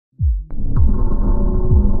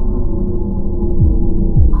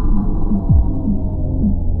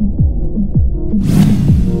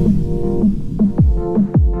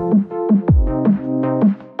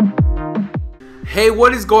Hey,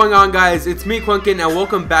 what is going on, guys? It's me, Quinkun, and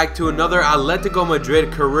welcome back to another Atletico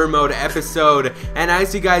Madrid career mode episode. And I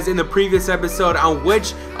asked you guys in the previous episode on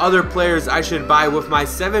which other players I should buy with my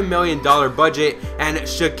 $7 million budget, and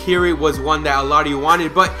Shaqiri was one that a lot of you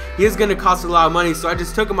wanted, but he is going to cost a lot of money, so I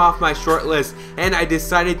just took him off my short list, and I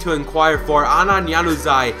decided to inquire for Adnan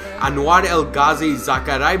Januzaj, Anwar El Ghazi,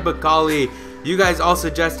 Zakaria Bakali. You guys all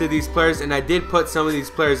suggested these players, and I did put some of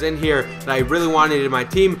these players in here that I really wanted in my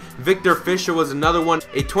team. Victor Fischer was another one,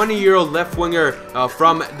 a 20-year-old left winger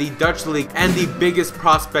from the Dutch league, and the biggest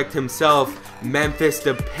prospect himself, Memphis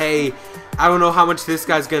Depay. I don't know how much this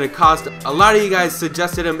guy's going to cost. A lot of you guys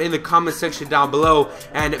suggested him in the comment section down below,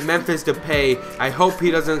 and Memphis Depay, I hope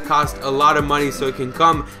he doesn't cost a lot of money so he can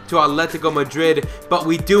come to Atletico Madrid. But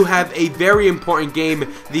we do have a very important game,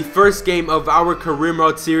 the first game of our career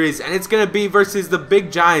mode series, and it's going to be versus the big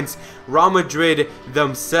giants, Real Madrid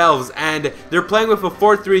themselves, and they're playing with a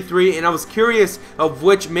 4-3-3, and I was curious of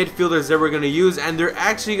which midfielders they were going to use, and they're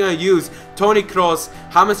actually going to use Toni Kroos,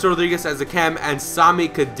 James Rodriguez as a cam, and Sami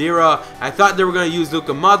Khedira. I thought they were going to use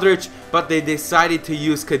Luka Modric, but they decided to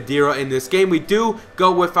use Khedira in this game. We do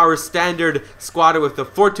go with our standard squad with the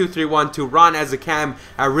 4-2-3-1 to Ron as a cam.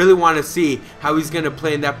 I really want to see how he's going to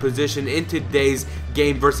play in that position in today's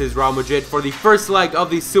game versus Real Madrid for the first leg of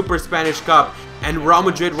the Super Spanish Cup. And Real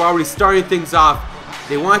Madrid were already starting things off.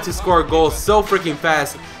 They wanted to score a goal so freaking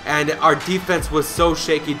fast, and our defense was so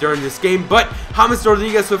shaky during this game. But James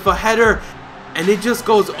Rodriguez with a header, and it just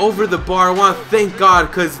goes over the bar. I want to thank God,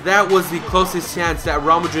 because that was the closest chance that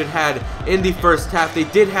Real Madrid had in the first half. They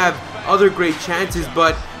did have other great chances,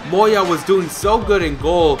 but Moya was doing so good in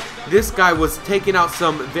goal. This guy was taking out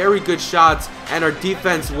some very good shots, and our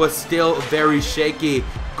defense was still very shaky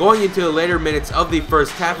going into the later minutes of the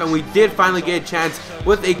first half, and we did finally get a chance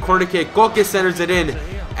with a corner kick. Koke centers it in,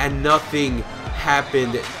 and nothing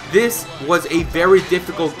happened. This was a very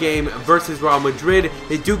difficult game versus Real Madrid.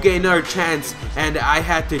 They do get another chance, and I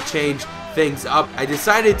had to change things up. I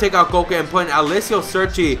decided to take out Koke and put in Alessio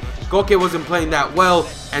Cerci. Koke wasn't playing that well,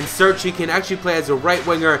 and Cerci can actually play as a right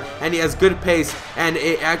winger, and he has good pace, and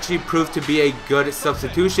it actually proved to be a good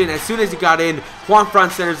substitution. As soon as he got in, Juanfran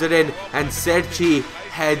centers it in, and Cerci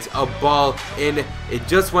heads a ball in. It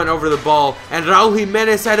just went over the ball, and Raul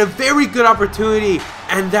Jimenez had a very good opportunity,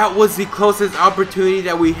 and that was the closest opportunity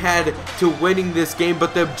that we had to winning this game.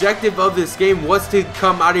 But the objective of this game was to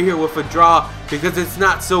come out of here with a draw, because it's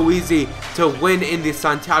not so easy to win in the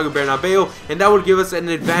Santiago Bernabeu, and that would give us an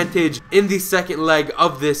advantage in the second leg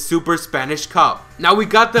of this Super Spanish Cup. Now we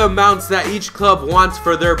got the amounts that each club wants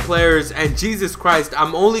for their players, and Jesus Christ,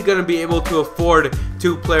 I'm only going to be able to afford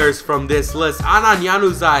 2 players from this list. Adnan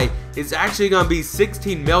Januzaj is actually going to be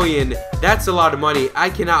 16 million. That's a lot of money. I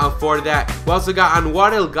cannot afford that. We also got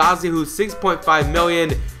Anwar El Ghazi, who's 6.5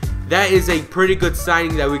 million. That is a pretty good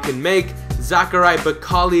signing that we can make. Zakaria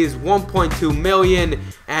Bakali is 1.2 million,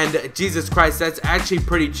 and Jesus Christ, that's actually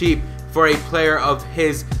pretty cheap for a player of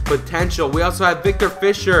his potential. We also have Victor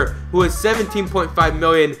Fischer, who is 17.5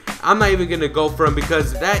 million. I'm not even going to go for him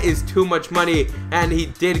because that is too much money, and he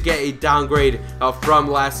did get a downgrade from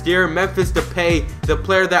last year. Memphis Depay, the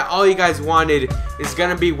player that all you guys wanted, is going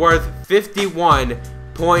to be worth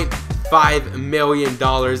 $51.5 million.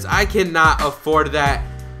 I cannot afford that.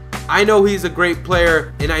 I know he's a great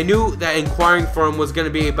player, and I knew that inquiring for him was going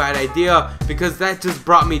to be a bad idea, because that just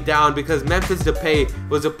brought me down, because Memphis Depay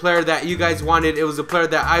was a player that you guys wanted. It was a player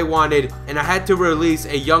that I wanted, and I had to release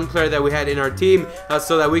a young player that we had in our team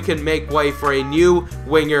so that we can make way for a new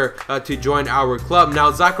winger to join our club. Now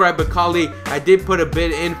Zakaria Bakali, I did put a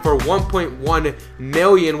bid in for 1.1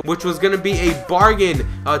 million, which was going to be a bargain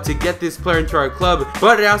to get this player into our club,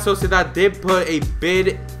 but Real Sociedad did put a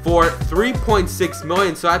bid for 3.6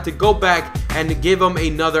 million, so I had to go back and give him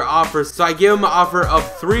another offer. So I gave him an offer of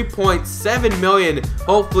 3.7 million.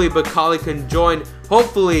 Hopefully Bakali can join.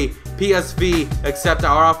 Hopefully PSV accept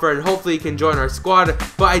our offer, and hopefully he can join our squad.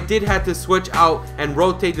 But I did have to switch out and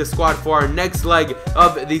rotate the squad for our next leg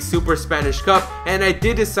of the Super Spanish Cup, and I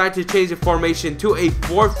did decide to change the formation to a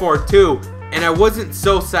 4-4-2. And I wasn't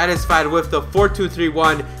so satisfied with the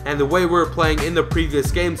 4-2-3-1 and the way we were playing in the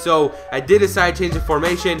previous game, so I did decide to change the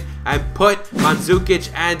formation. I put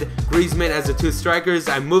Mandzukic and Griezmann as the 2 strikers.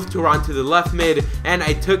 I moved Turan to the left mid, and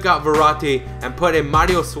I took out Verratti and put in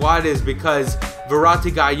Mario Suarez, because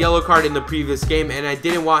Verratti got a yellow card in the previous game, and I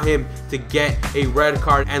didn't want him to get a red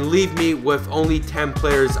card and leave me with only 10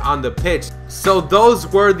 players on the pitch. So those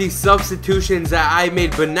were the substitutions that I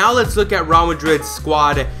made. But now let's look at Real Madrid's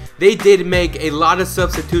squad. they did make a lot of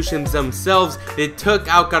substitutions themselves. They took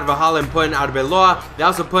out Carvajal and put in Arbeloa. They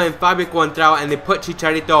also put in Fabio Contrao and they put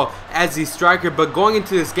Chicharito as the striker. But going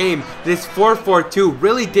into this game, this 4-4-2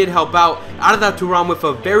 really did help out. Arda Turan with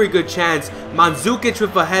a very good chance, Mandzukic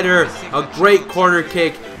with a header, a great corner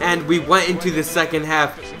kick, and we went into the second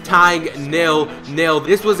half tying 0-0.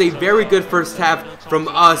 This was a very good first half from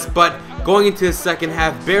us, but going into the second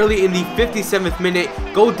half, barely in the 57th minute,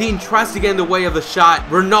 Godin tries to get in the way of the shot.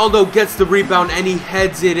 Ronaldo gets the rebound and he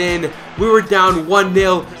heads it in. We were down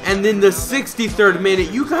 1-0, and in the 63rd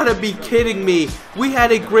minute, you gotta be kidding me. We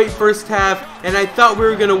had a great first half, and I thought we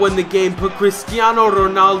were gonna win the game, but Cristiano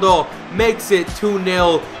Ronaldo makes it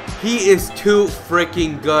 2-0. He is too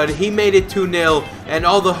freaking good. He made it 2-0, and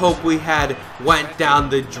all the hope we had went down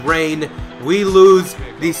the drain. We lose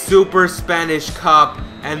the Super Spanish Cup,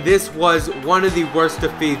 and this was one of the worst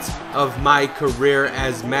defeats of my career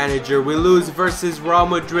as manager. We lose versus Real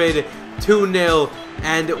Madrid 2-0,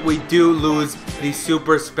 and we do lose the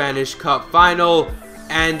Super Spanish Cup final.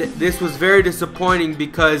 And this was very disappointing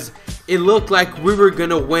because it looked like we were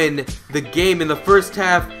gonna win the game. In the first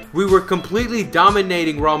half, we were completely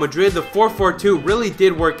dominating Real Madrid. The 4-4-2 really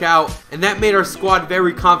did work out, and that made our squad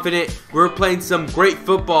very confident. We were playing some great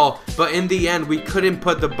football, but in the end, we couldn't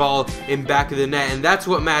put the ball in back of the net, and that's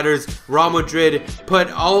what matters. Real Madrid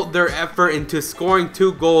put all their effort into scoring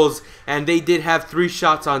 2 goals, and they did have 3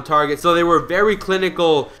 shots on target, so they were very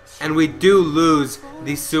clinical, and we do lose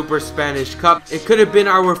the Super Spanish Cup. It could have been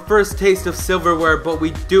our first taste of silverware, but we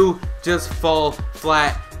do just fall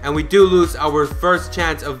flat, and we do lose our first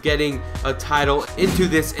chance of getting a title into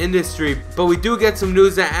this industry. But we do get some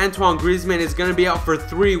news that Antoine Griezmann is going to be out for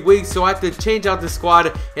 3 weeks, so I have to change out the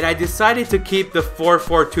squad, and I decided to keep the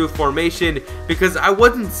 4-4-2 formation because I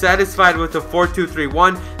wasn't satisfied with the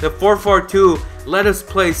 4-2-3-1. The 4-4-2 let us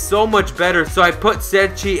play so much better, so I put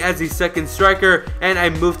Sergi as the second striker, and I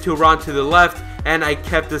moved Turan to the left, and I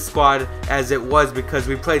kept the squad as it was because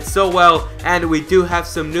we played so well. And we do have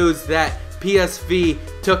some news that PSV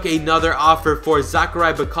took another offer for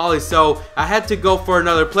Zachary Bakali, so I had to go for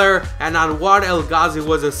another player, and Anwar El Ghazi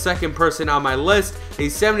was a second person on my list, a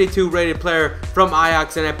 72 rated player from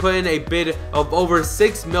Ajax, and I put in a bid of over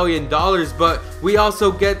 $6 million. But we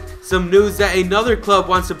also get some news that another club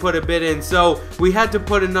wants to put a bid in, so we had to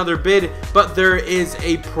put another bid. But there is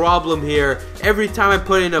a problem here. Every time I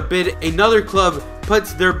put in a bid, another club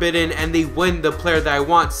puts their bid in and they win the player that I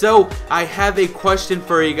want. So I have a question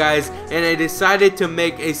for you guys, and I decided to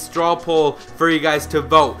make a straw poll for you guys to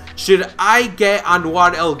vote. Should I get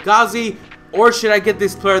Anwar El Ghazi, or should I get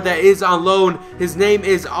this player that is on loan? His name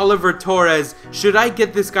is Oliver Torres. Should I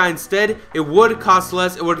get this guy instead? It would cost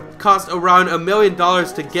less. It would cost around $1 million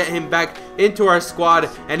to get him back into our squad,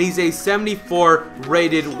 and he's a 74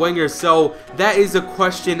 rated winger. So that is a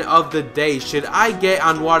question of the day. Should I get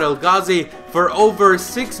Anwar El Ghazi for over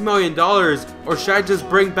 $6 million, or should I just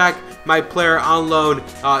bring back my player on loan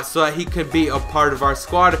so that he can be a part of our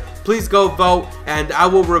squad? Please go vote, and I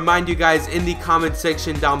will remind you guys in the comment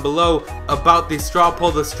section down below about the straw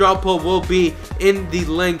poll. The straw poll will be in the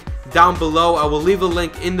link down below. I will leave a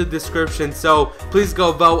link in the description, so please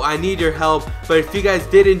go vote. I need your help. But if you guys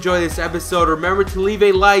did enjoy this episode, remember to leave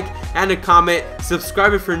a like and a comment.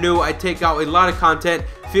 Subscribe if you're new. I take out a lot of content.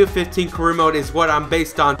 FIFA 15 career mode is what I'm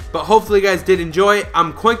based on. But hopefully you guys did enjoy it.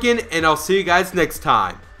 I'm Quinkun, and I'll see you guys next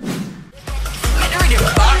time.